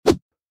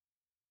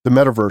The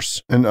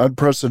metaverse, an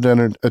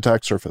unprecedented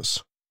attack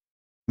surface.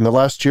 In the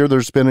last year,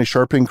 there's been a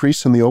sharp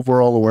increase in the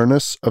overall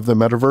awareness of the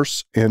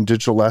metaverse and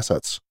digital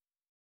assets.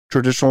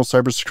 Traditional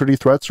cybersecurity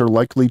threats are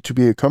likely to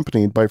be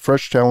accompanied by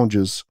fresh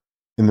challenges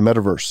in the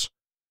metaverse,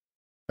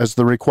 as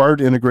the required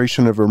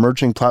integration of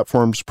emerging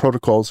platforms,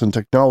 protocols, and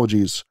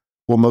technologies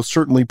will most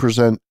certainly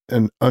present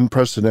an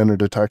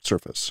unprecedented attack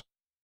surface.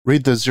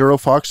 Read the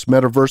ZeroFox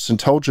Metaverse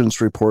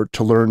Intelligence Report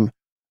to learn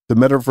the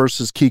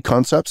metaverse's key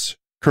concepts,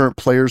 current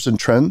players and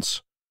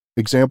trends,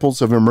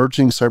 examples of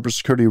emerging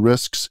cybersecurity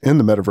risks in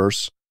the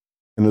metaverse,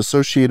 and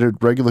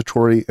associated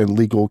regulatory and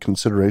legal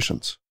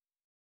considerations.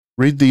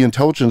 Read the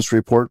intelligence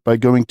report by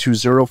going to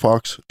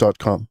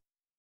zerofox.com.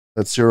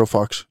 That's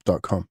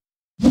zerofox.com.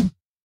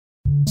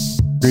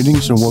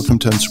 Greetings and welcome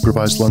to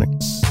Unsupervised Learning.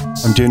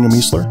 I'm Daniel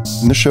Miessler,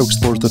 and this show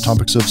explores the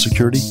topics of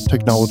security,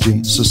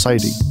 technology,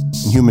 society,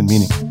 and human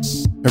meaning.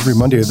 Every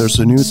Monday, there's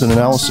a news and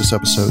analysis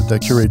episode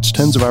that curates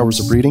tens of hours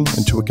of reading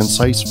into a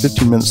concise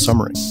 15-minute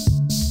summary,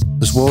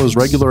 as well as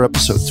regular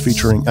episodes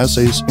featuring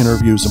essays,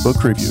 interviews, and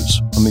book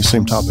reviews on these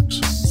same topics.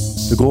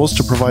 The goal is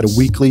to provide a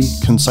weekly,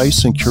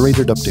 concise, and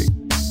curated update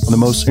on the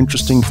most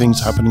interesting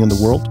things happening in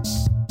the world,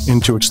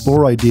 and to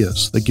explore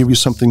ideas that give you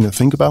something to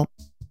think about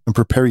and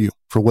prepare you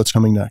for what's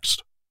coming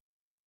next.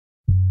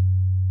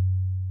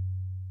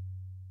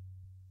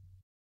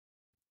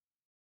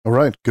 All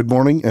right, good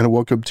morning and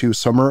welcome to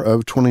summer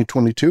of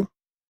 2022,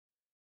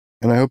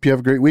 and I hope you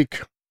have a great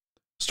week.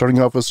 Starting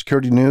off with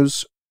security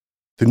news,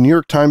 the New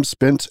York Times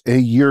spent a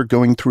year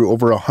going through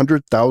over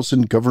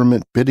 100,000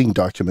 government bidding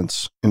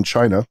documents in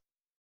China,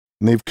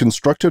 and they've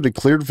constructed a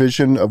clear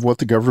vision of what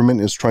the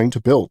government is trying to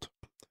build.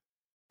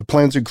 The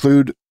plans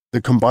include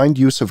the combined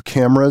use of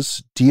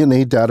cameras,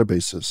 DNA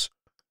databases,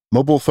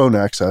 mobile phone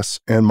access,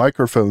 and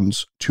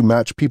microphones to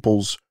match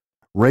people's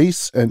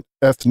race and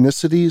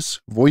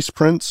ethnicities, voice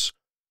prints,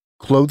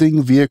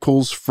 clothing,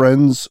 vehicles,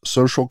 friends,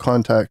 social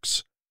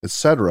contacts,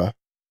 etc.,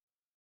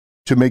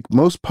 to make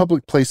most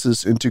public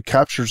places into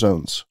capture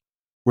zones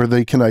where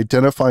they can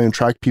identify and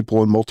track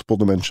people in multiple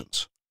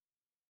dimensions.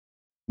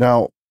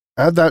 Now,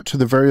 add that to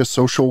the various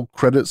social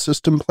credit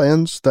system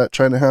plans that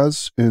China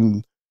has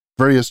in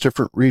various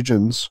different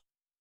regions,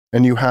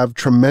 and you have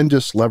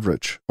tremendous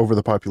leverage over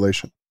the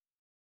population.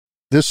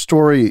 This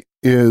story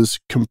is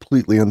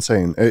completely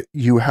insane.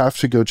 You have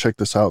to go check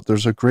this out.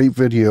 There's a great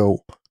video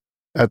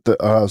at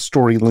the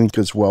story link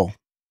as well.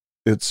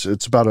 It's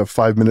about a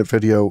 5-minute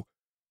video,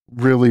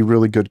 really,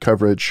 really good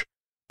coverage,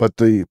 but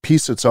the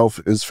piece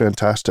itself is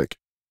fantastic.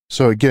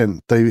 So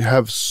again, they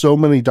have so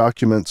many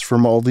documents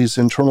from all these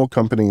internal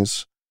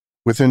companies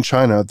within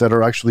China that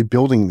are actually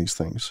building these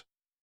things.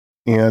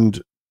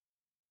 And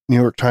New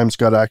York Times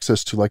got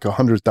access to like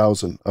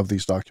 100,000 of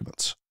these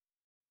documents.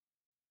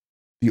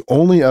 The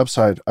only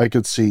upside I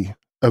could see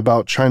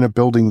about China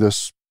building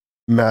this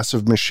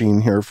massive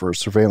machine here for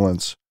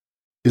surveillance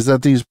is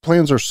that these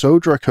plans are so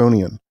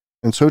draconian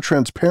and so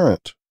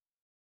transparent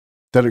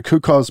that it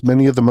could cause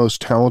many of the most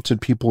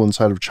talented people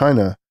inside of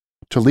China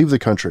to leave the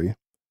country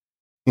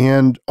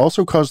and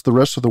also cause the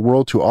rest of the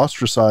world to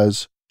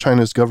ostracize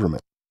China's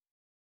government.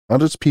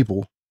 Not its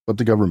people, but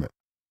the government.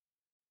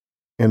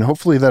 And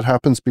hopefully that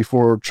happens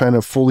before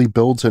China fully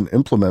builds and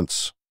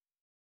implements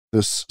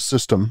this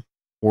system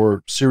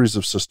or series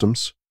of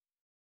systems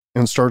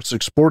and starts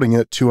exporting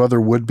it to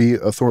other would-be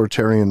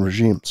authoritarian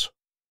regimes.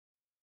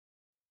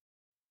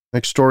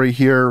 Next story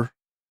here,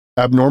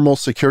 Abnormal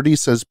Security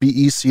says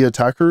BEC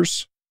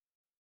attackers,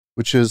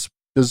 which is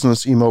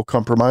business email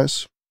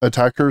compromise,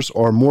 attackers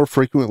are more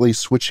frequently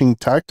switching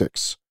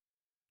tactics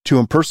to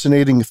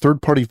impersonating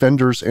third-party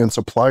vendors and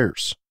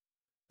suppliers.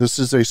 This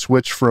is a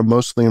switch from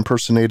mostly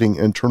impersonating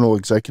internal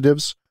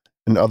executives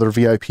and other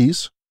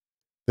VIPs.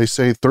 They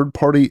say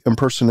third-party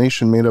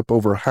impersonation made up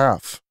over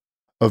half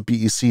of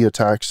BEC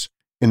attacks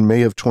in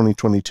May of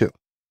 2022.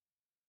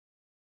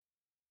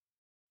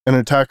 An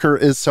attacker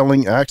is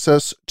selling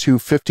access to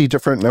 50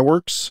 different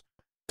networks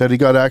that he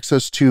got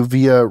access to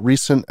via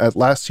recent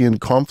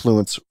Atlassian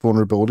Confluence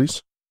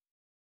vulnerabilities.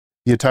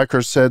 The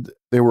attackers said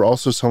they were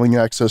also selling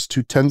access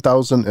to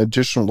 10,000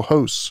 additional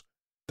hosts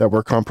that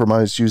were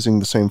compromised using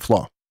the same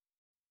flaw.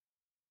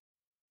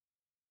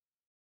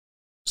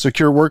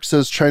 SecureWorks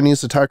says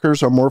Chinese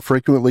attackers are more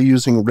frequently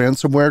using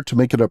ransomware to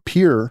make it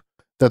appear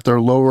that they're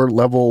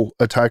lower-level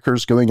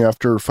attackers going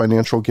after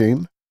financial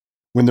gain,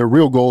 when their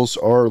real goals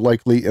are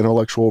likely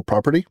intellectual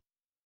property.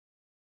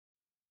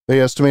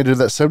 They estimated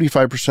that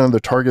 75% of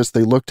the targets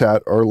they looked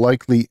at are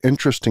likely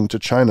interesting to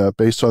China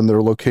based on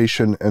their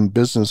location and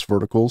business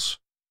verticals,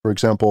 for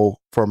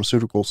example,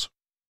 pharmaceuticals.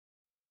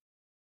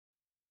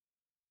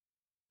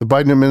 The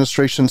Biden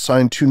administration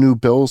signed 2 new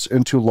bills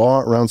into law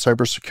around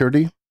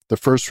cybersecurity. The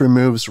first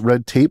removes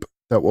red tape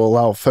that will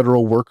allow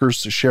federal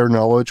workers to share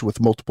knowledge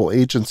with multiple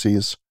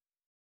agencies,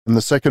 and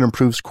the second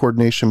improves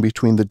coordination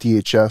between the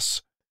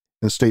DHS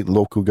and state and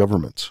local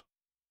governments.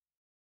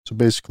 So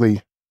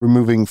basically,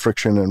 removing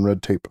friction and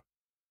red tape.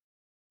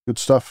 Good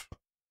stuff.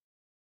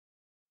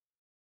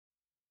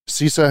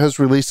 CISA has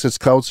released its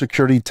Cloud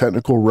Security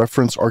Technical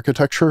Reference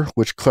Architecture,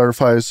 which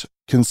clarifies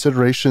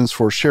considerations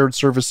for shared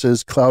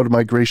services, cloud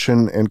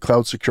migration, and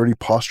cloud security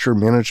posture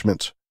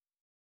management.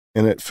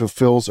 And it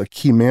fulfills a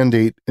key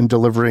mandate in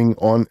delivering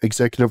on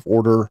Executive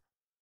Order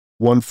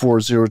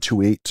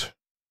 14028,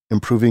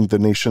 improving the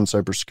nation's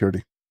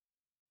cybersecurity.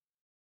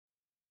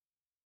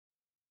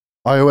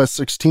 iOS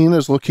 16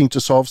 is looking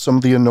to solve some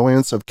of the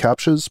annoyance of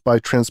CAPTCHAs by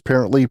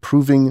transparently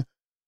proving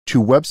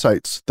to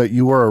websites that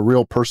you are a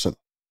real person.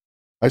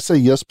 I say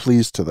yes,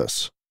 please to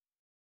this.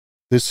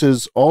 This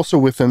is also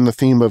within the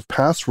theme of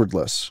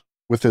passwordless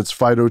with its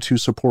FIDO2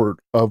 support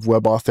of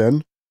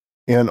WebAuthn.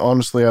 And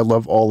honestly, I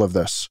love all of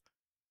this.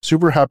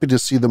 Super happy to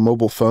see the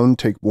mobile phone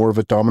take more of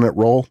a dominant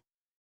role,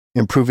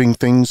 improving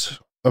things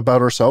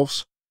about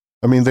ourselves.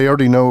 I mean, they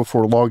already know if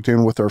we're logged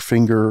in with our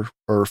finger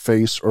or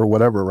face or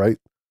whatever, right?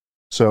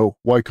 So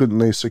why couldn't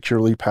they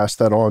securely pass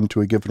that on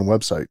to a given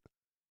website?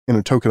 In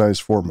a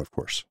tokenized form, of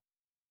course.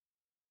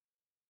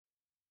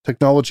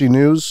 Technology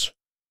news.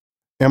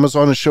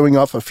 Amazon is showing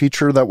off a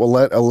feature that will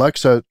let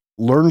Alexa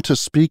learn to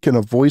speak in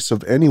a voice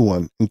of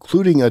anyone,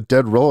 including a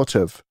dead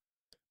relative,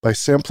 by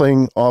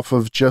sampling off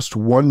of just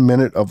 1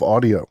 minute of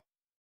audio.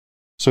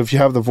 So if you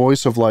have the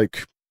voice of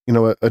like,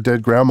 a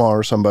dead grandma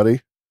or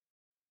somebody,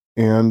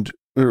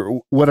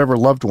 or whatever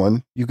loved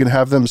one, you can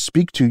have them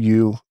speak to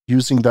you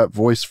using that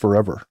voice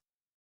forever.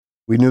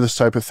 We knew this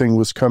type of thing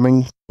was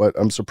coming, but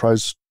I'm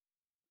surprised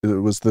it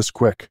was this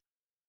quick.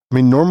 I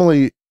mean,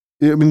 normally,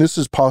 this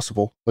is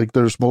possible. Like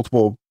there's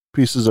multiple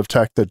pieces of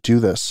tech that do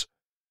this.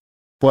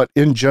 But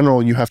in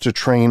general, you have to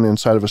train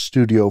inside of a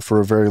studio for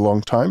a very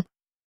long time.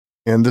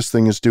 And this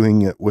thing is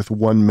doing it with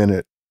 1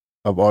 minute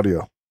of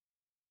audio.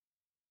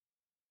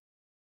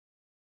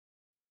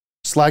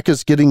 Slack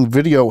is getting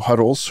video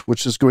huddles,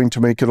 which is going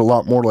to make it a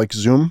lot more like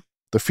Zoom.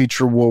 The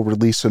feature will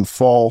release in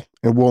fall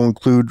and will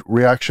include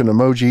reaction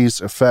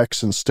emojis,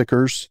 effects, and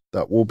stickers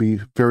that will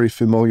be very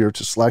familiar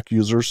to Slack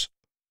users.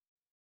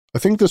 I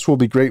think this will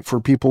be great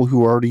for people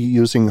who are already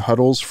using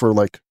huddles for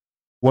like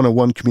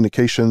one-on-one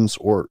communications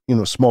or,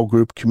 small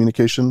group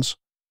communications.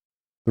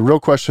 The real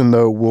question,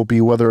 though, will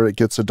be whether it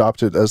gets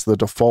adopted as the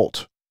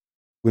default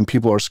when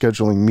people are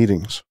scheduling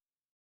meetings,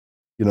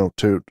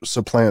 to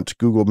supplant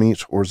Google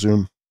Meet or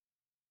Zoom.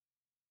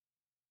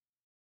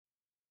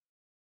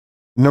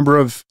 A number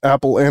of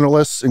Apple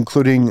analysts,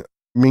 including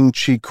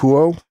Ming-Chi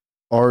Kuo,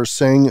 are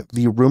saying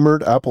the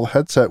rumored Apple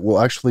headset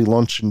will actually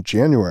launch in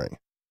January,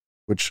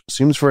 which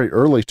seems very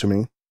early to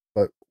me,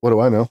 but what do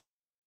I know?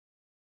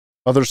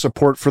 Other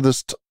support for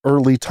this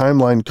early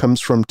timeline comes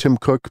from Tim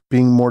Cook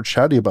being more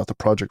chatty about the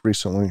project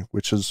recently,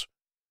 which is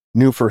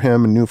new for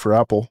him and new for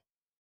Apple.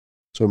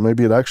 So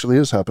maybe it actually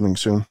is happening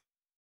soon.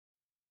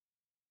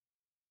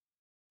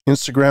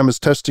 Instagram is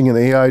testing an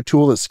AI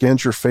tool that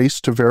scans your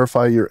face to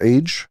verify your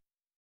age.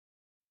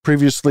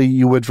 Previously,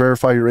 you would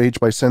verify your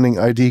age by sending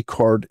ID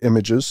card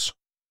images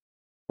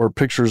or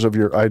pictures of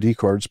your ID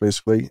cards,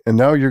 basically. And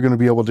now you're going to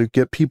be able to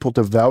get people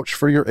to vouch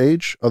for your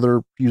age,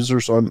 other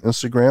users on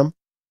Instagram,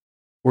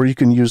 or you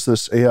can use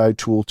this AI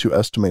tool to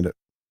estimate it.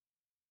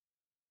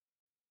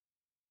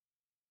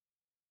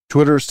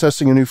 Twitter is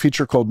testing a new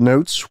feature called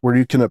Notes, where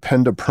you can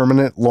append a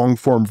permanent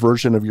long-form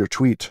version of your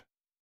tweet.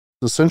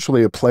 It's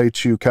essentially a play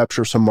to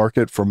capture some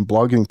market from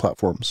blogging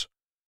platforms.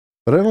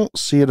 But I don't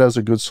see it as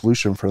a good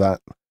solution for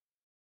that.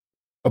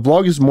 A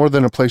blog is more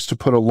than a place to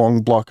put a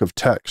long block of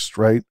text,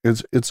 right?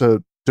 It's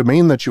a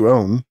domain that you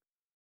own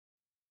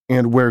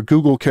and where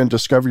Google can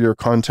discover your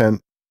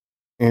content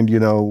and,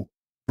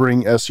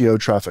 bring SEO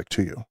traffic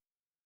to you.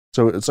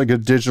 So it's like a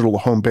digital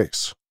home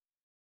base.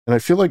 And I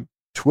feel like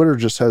Twitter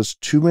just has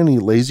too many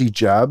lazy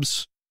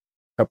jabs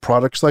at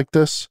products like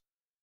this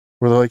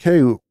where they're like,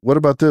 hey, what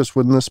about this?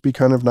 Wouldn't this be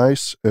kind of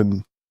nice?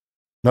 And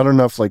not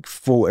enough like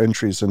full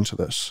entries into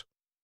this.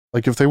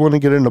 Like if they want to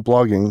get into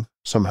blogging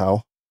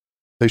somehow,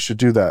 they should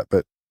do that,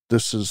 but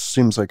this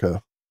seems like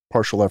a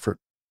partial effort.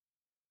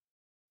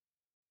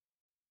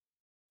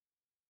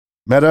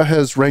 Meta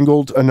has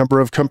wrangled a number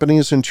of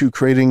companies into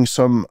creating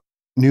some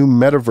new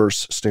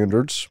metaverse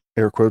standards,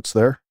 air quotes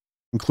there,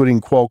 including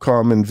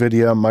Qualcomm,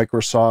 NVIDIA,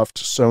 Microsoft,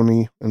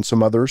 Sony, and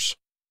some others.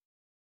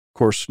 Of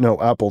course,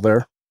 no Apple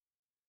there.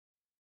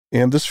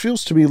 And this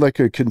feels to me like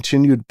a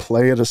continued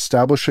play at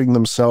establishing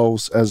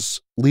themselves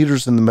as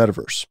leaders in the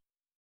metaverse,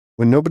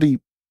 when nobody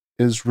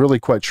is really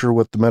quite sure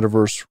what the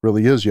metaverse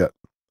really is yet.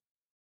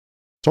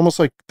 It's almost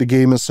like the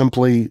game is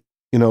simply,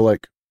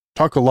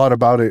 talk a lot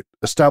about it,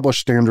 establish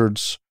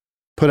standards,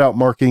 put out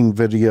marketing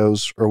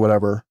videos or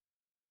whatever.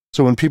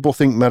 So when people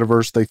think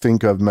metaverse, they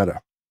think of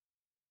Meta.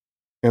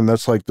 And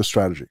that's like the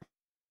strategy.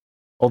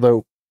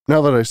 Although,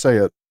 now that I say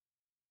it,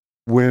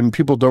 when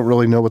people don't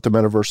really know what the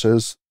metaverse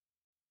is,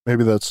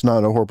 maybe that's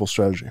not a horrible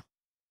strategy.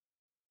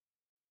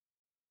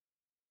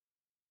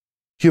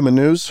 Human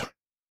news.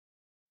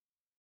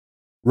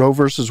 Roe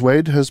versus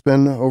Wade has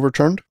been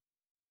overturned.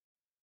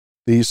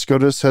 The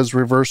SCOTUS has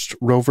reversed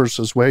Roe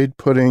versus Wade,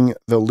 putting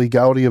the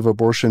legality of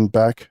abortion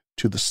back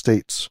to the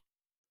states.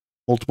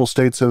 Multiple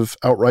states have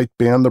outright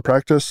banned the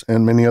practice,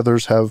 and many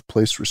others have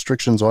placed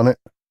restrictions on it.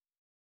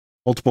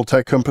 Multiple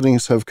tech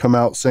companies have come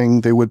out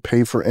saying they would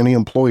pay for any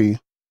employee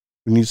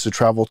who needs to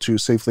travel to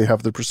safely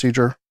have the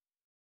procedure.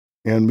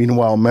 And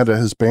meanwhile, Meta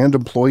has banned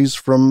employees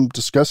from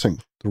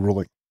discussing the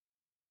ruling.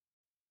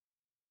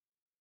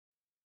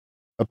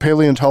 A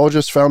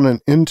paleontologist found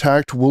an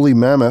intact woolly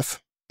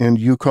mammoth in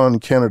Yukon,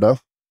 Canada.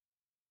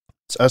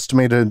 It's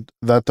estimated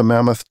that the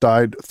mammoth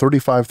died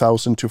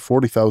 35,000 to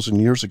 40,000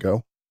 years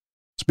ago.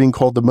 It's being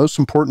called the most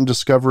important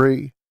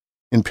discovery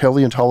in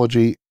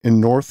paleontology in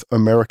North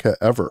America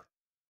ever.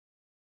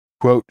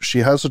 Quote, she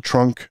has a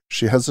trunk,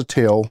 she has a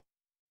tail,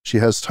 she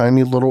has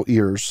tiny little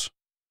ears.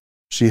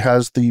 She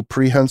has the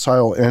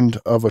prehensile end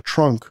of a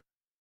trunk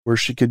where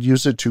she could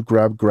use it to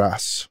grab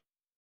grass,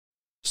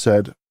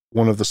 said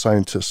one of the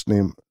scientists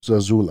named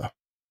Zazula.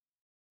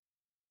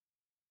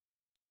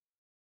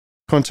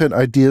 Content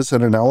ideas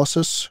and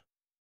analysis.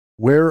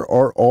 Where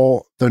are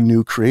all the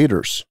new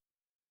creators?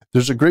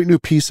 There's a great new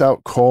piece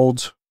out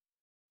called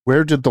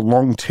Where Did the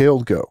Long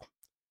Tail Go?,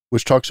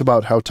 which talks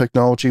about how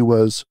technology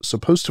was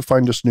supposed to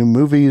find us new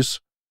movies,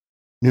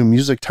 new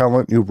music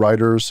talent, new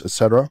writers,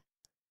 etc.,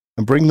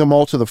 and bring them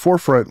all to the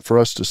forefront for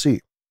us to see.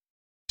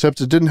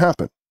 Except it didn't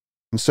happen.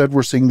 Instead,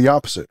 we're seeing the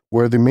opposite,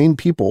 where the main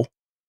people,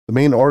 the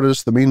main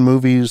artists, the main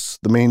movies,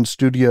 the main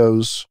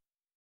studios,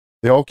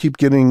 they all keep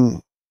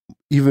getting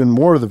even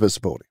more of the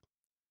visibility.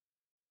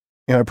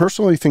 And I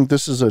personally think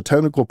this is a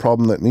technical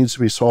problem that needs to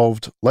be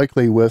solved,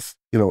 likely with,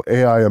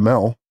 AI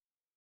ML.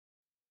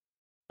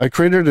 I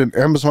created an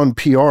Amazon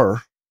PR,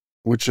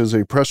 which is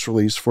a press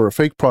release for a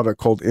fake product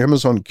called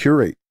Amazon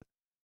Curate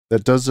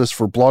that does this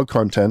for blog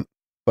content,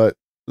 but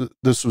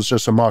this was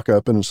just a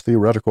mock-up and it's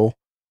theoretical.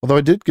 Although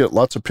I did get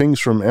lots of pings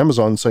from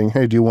Amazon saying,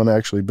 hey, do you want to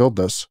actually build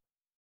this?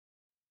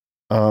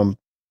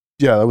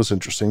 Yeah, that was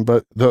interesting.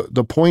 But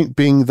the point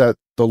being that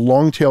the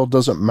long tail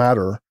doesn't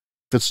matter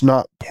if it's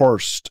not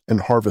parsed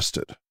and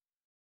harvested,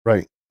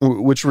 right?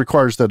 Which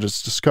requires that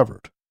it's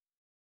discovered.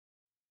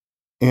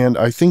 And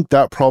I think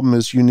that problem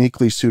is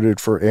uniquely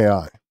suited for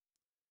AI.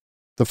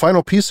 The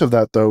final piece of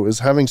that, though, is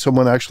having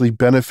someone actually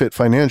benefit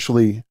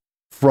financially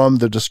from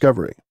the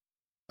discovery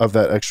of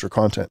that extra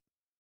content.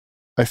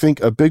 I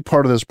think a big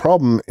part of this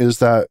problem is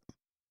that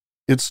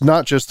it's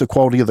not just the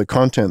quality of the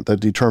content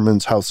that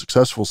determines how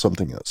successful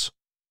something is,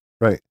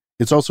 right?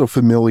 It's also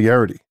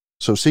familiarity.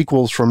 So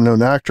sequels from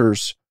known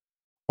actors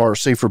are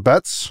safer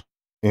bets,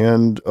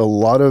 and a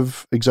lot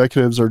of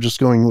executives are just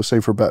going with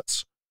safer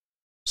bets.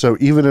 So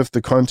even if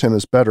the content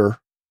is better,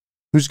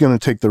 who's going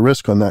to take the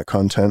risk on that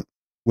content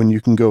when you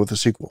can go with a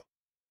sequel?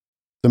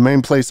 The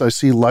main place I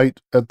see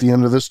light at the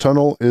end of this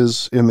tunnel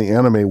is in the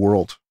anime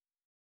world,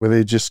 where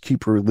they just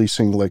keep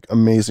releasing like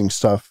amazing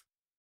stuff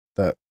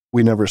that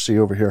we never see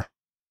over here.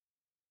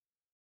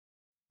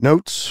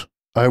 Notes: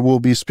 I will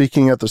be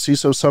speaking at the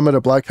CISO Summit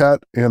at Black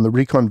Hat and the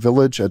Recon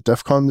Village at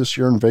DEF CON this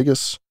year in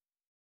Vegas.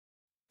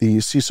 The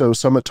CISO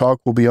Summit talk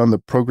will be on the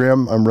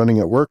program I'm running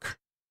at work,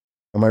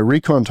 and my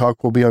Recon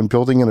talk will be on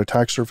building an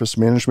attack surface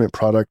management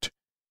product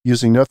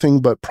using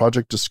nothing but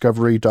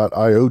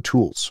projectdiscovery.io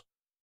tools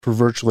for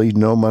virtually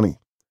no money.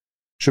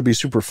 Should be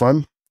super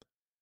fun.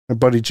 My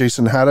buddy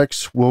Jason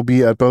Haddix will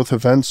be at both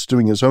events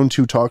doing his own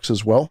 2 talks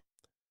as well.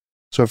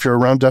 So if you're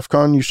around DEF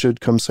CON, you should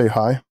come say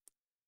hi.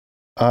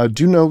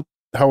 Do note,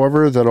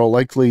 however, that I'll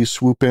likely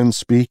swoop in,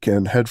 speak,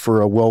 and head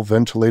for a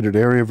well-ventilated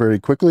area very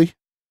quickly.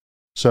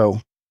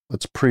 So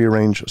let's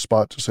pre-arrange a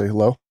spot to say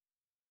hello.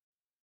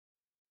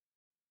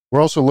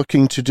 We're also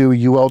looking to do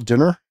a UL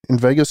dinner in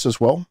Vegas as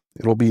well.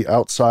 It'll be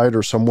outside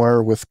or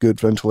somewhere with good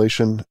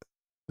ventilation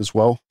as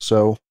well.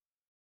 So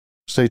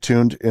stay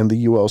tuned in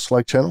the UL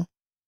Slack channel.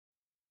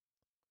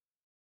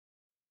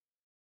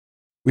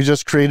 We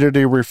just created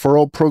a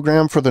referral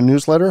program for the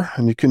newsletter,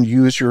 and you can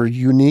use your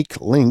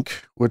unique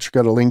link, which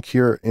got a link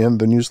here in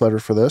the newsletter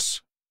for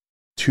this,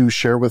 to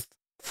share with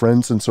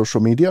friends and social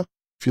media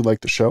if you like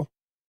the show.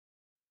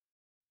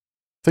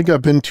 I think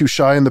I've been too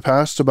shy in the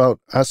past about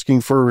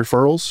asking for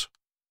referrals,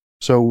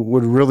 so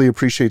would really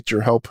appreciate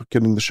your help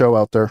getting the show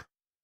out there.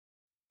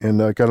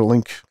 And I got a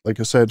link, like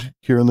I said,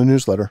 here in the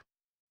newsletter.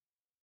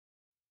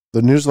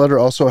 The newsletter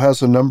also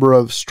has a number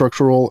of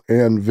structural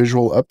and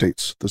visual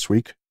updates this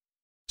week.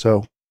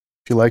 So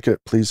if you like it,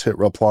 please hit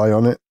reply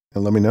on it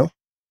and let me know.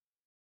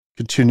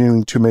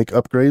 Continuing to make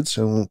upgrades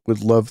and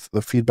would love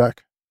the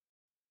feedback.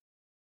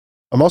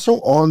 I'm also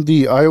on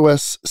the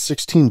iOS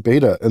 16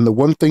 beta, and the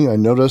one thing I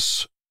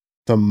notice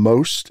the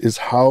most is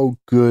how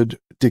good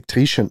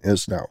dictation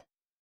is now.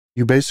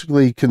 You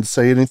basically can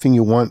say anything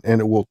you want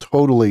and it will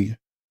totally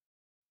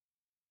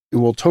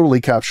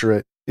capture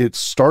it. It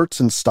starts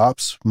and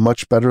stops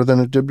much better than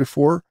it did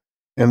before,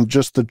 and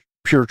just the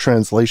pure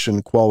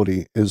translation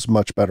quality is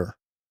much better.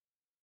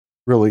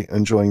 Really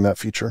enjoying that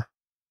feature.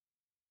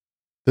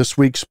 This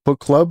week's book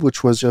club,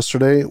 which was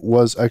yesterday,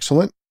 was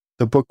excellent.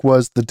 The book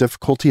was The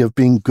Difficulty of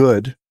Being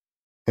Good,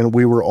 and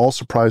we were all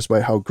surprised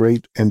by how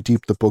great and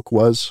deep the book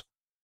was,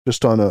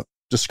 just on a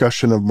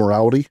discussion of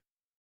morality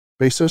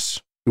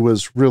basis. It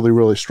was really,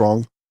 really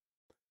strong.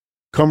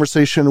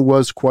 Conversation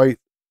was quite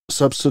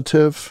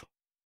substantive,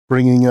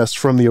 bringing us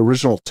from the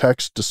original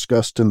text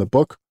discussed in the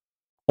book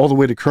all the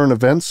way to current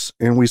events,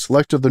 and we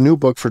selected the new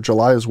book for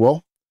July as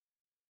well,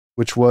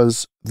 which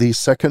was The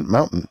Second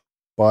Mountain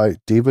by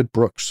David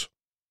Brooks.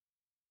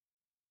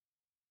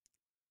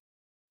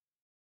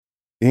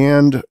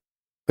 And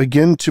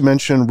again, to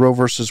mention Roe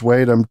versus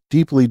Wade, I'm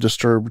deeply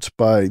disturbed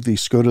by the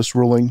SCOTUS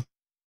ruling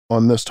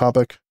on this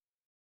topic.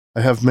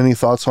 I have many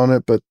thoughts on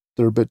it, but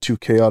they're a bit too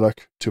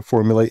chaotic to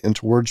formulate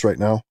into words right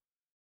now.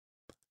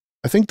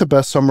 I think the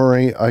best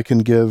summary I can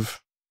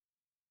give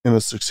in a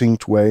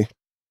succinct way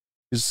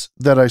is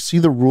that I see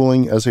the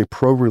ruling as a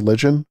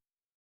pro-religion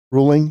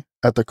ruling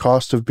at the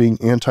cost of being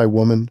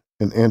anti-woman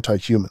and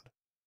anti-human.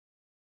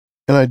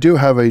 And I do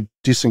have a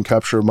decent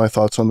capture of my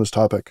thoughts on this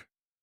topic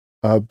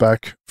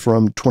back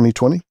from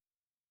 2020,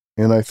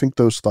 and I think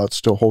those thoughts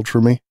still hold for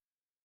me.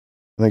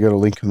 And I got a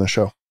link in the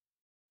show.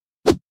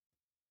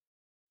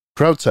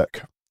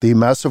 CrowdSec, the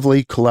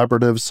massively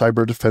collaborative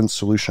cyber defense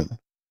solution.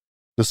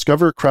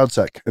 Discover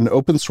CrowdSec, an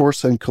open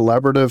source and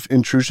collaborative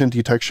intrusion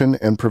detection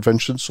and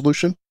prevention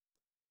solution.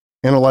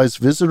 Analyze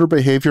visitor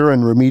behavior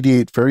and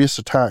remediate various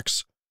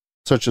attacks,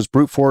 such as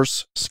brute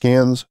force,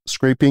 scans,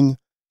 scraping,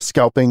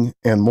 scalping,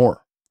 and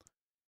more.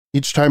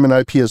 Each time an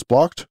IP is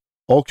blocked,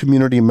 all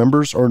community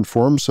members are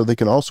informed so they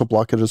can also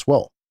block it as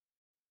well,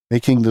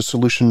 making the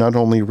solution not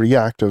only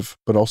reactive,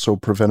 but also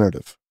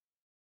preventative.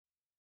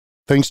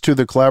 Thanks to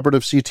the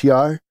collaborative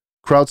CTI,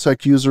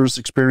 CrowdSec users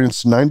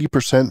experienced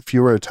 90%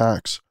 fewer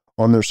attacks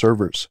on their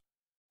servers.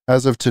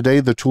 As of today,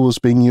 the tool is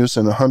being used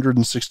in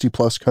 160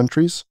 plus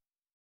countries,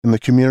 and the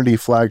community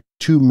flagged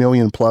 2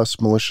 million plus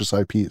malicious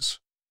IPs.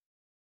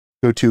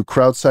 Go to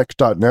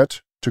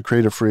crowdsec.net to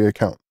create a free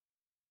account.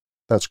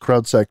 That's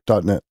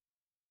crowdsec.net.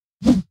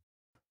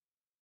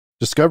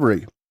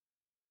 Discovery.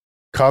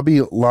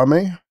 Khaby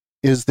Lame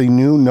is the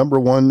new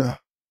 #1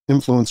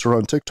 influencer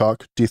on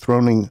TikTok,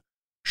 dethroning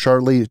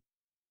Charli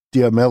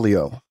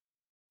D'Amelio.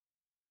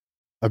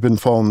 I've been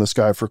following this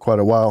guy for quite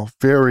a while.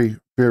 Very,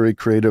 very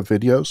creative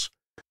videos.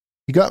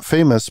 He got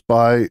famous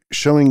by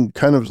showing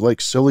kind of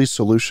like silly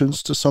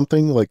solutions to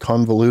something, like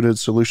convoluted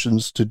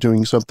solutions to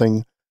doing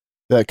something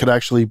that could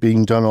actually be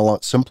done a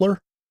lot simpler.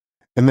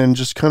 And then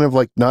just kind of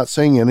like not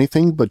saying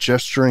anything, but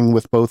gesturing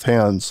with both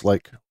hands,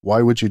 like,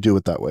 why would you do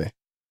it that way?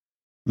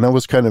 And that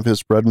was kind of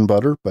his bread and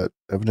butter, but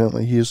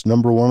evidently he is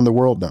 #1 in the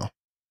world now.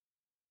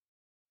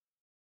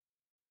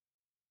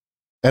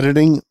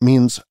 Editing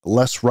means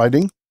less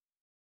writing.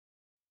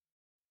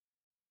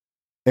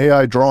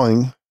 AI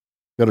drawing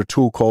got a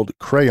tool called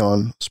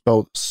Crayon,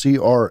 spelled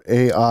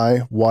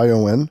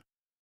Craiyon,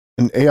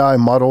 an AI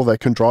model that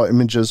can draw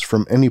images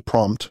from any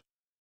prompt,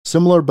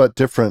 similar but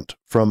different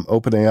from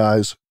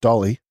OpenAI's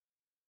DALL-E.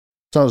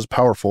 It's not as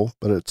powerful,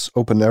 but it's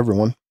open to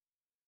everyone.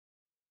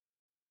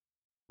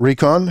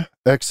 Recon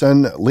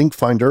XN Link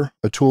Finder,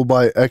 a tool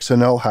by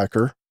XNL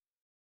Hacker,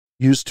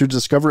 used to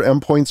discover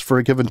endpoints for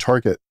a given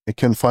target. It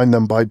can find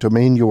them by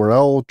domain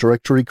URL,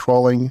 directory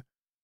crawling,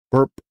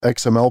 burp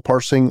XML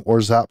parsing,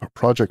 or Zap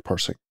project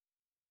parsing.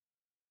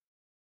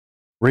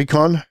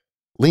 Recon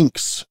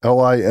Links,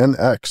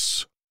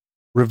 LINX,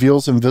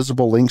 reveals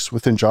invisible links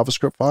within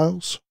JavaScript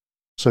files.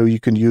 So you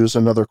can use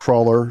another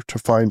crawler to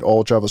find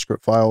all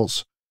JavaScript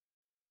files,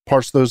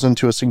 parse those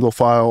into a single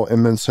file,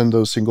 and then send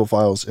those single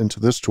files into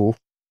this tool.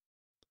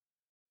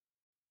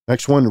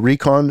 Next one,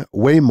 Recon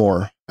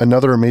Waymore,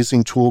 another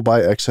amazing tool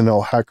by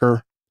XNL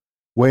Hacker.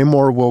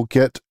 Waymore will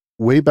get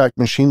Wayback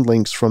Machine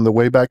links from the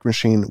Wayback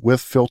Machine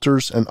with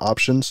filters and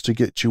options to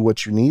get you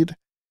what you need,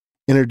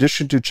 in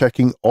addition to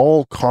checking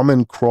all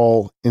common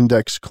crawl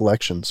index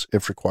collections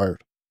if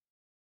required.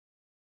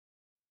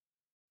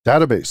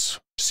 Database,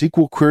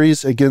 SQL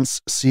queries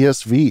against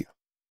CSV.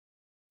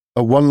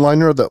 A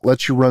one-liner that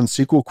lets you run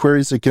SQL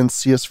queries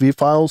against CSV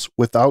files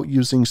without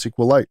using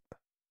SQLite.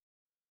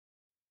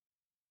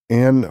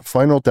 And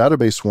final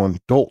database one,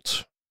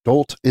 Dolt.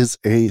 Dolt is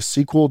a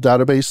SQL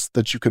database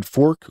that you could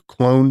fork,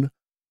 clone,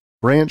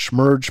 branch,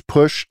 merge,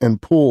 push,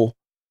 and pull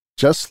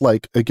just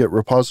like a Git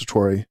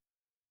repository.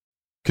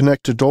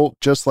 Connect to Dolt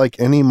just like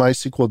any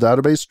MySQL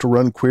database to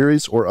run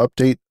queries or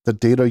update the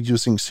data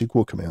using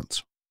SQL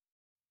commands.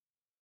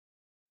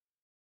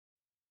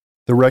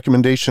 The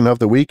recommendation of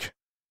the week: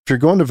 if you're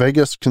going to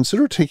Vegas,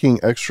 consider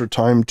taking extra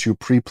time to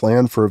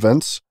pre-plan for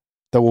events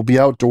that will be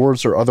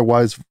outdoors or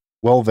otherwise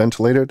well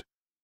ventilated.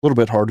 A little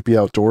bit hard to be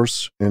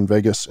outdoors in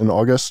Vegas in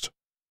August,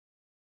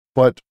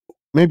 but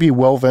maybe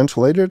well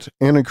ventilated,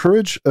 and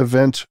encourage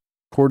event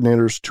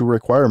coordinators to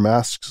require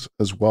masks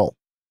as well.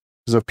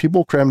 Because if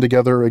people cram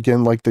together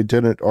again like they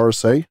did at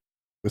RSA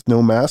with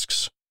no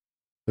masks,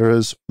 there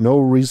is no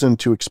reason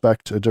to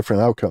expect a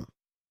different outcome.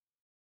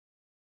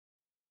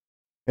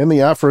 And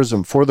the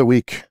aphorism for the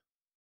week: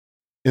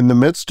 in the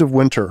midst of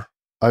winter,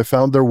 I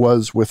found there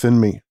was within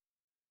me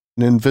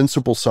an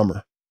invincible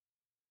summer.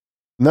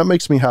 And that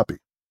makes me happy,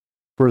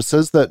 for it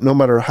says that no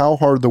matter how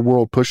hard the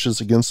world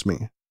pushes against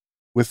me,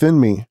 within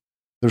me,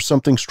 there's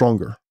something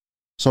stronger,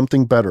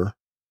 something better,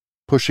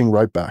 pushing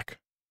right back.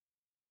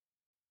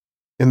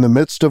 In the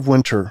midst of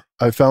winter,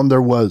 I found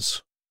there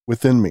was,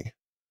 within me,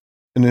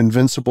 an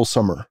invincible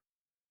summer,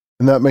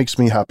 and that makes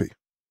me happy,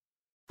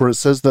 For it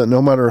says that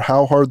no matter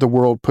how hard the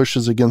world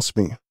pushes against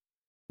me,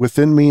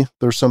 within me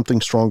there's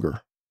something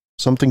stronger,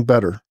 something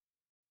better,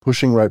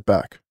 pushing right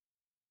back.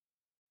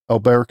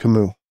 Albert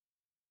Camus.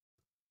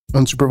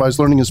 Unsupervised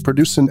Learning is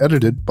produced and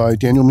edited by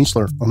Daniel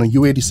Miessler on a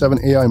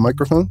U87 AI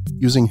microphone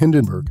using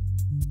Hindenburg.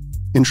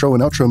 Intro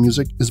and outro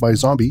music is by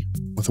Zombie,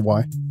 with a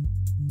Y.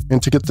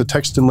 And to get the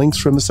text and links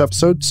from this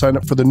episode, sign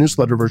up for the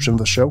newsletter version of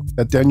the show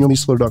at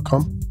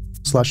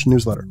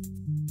danielmiessler.com/newsletter.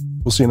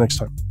 We'll see you next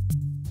time.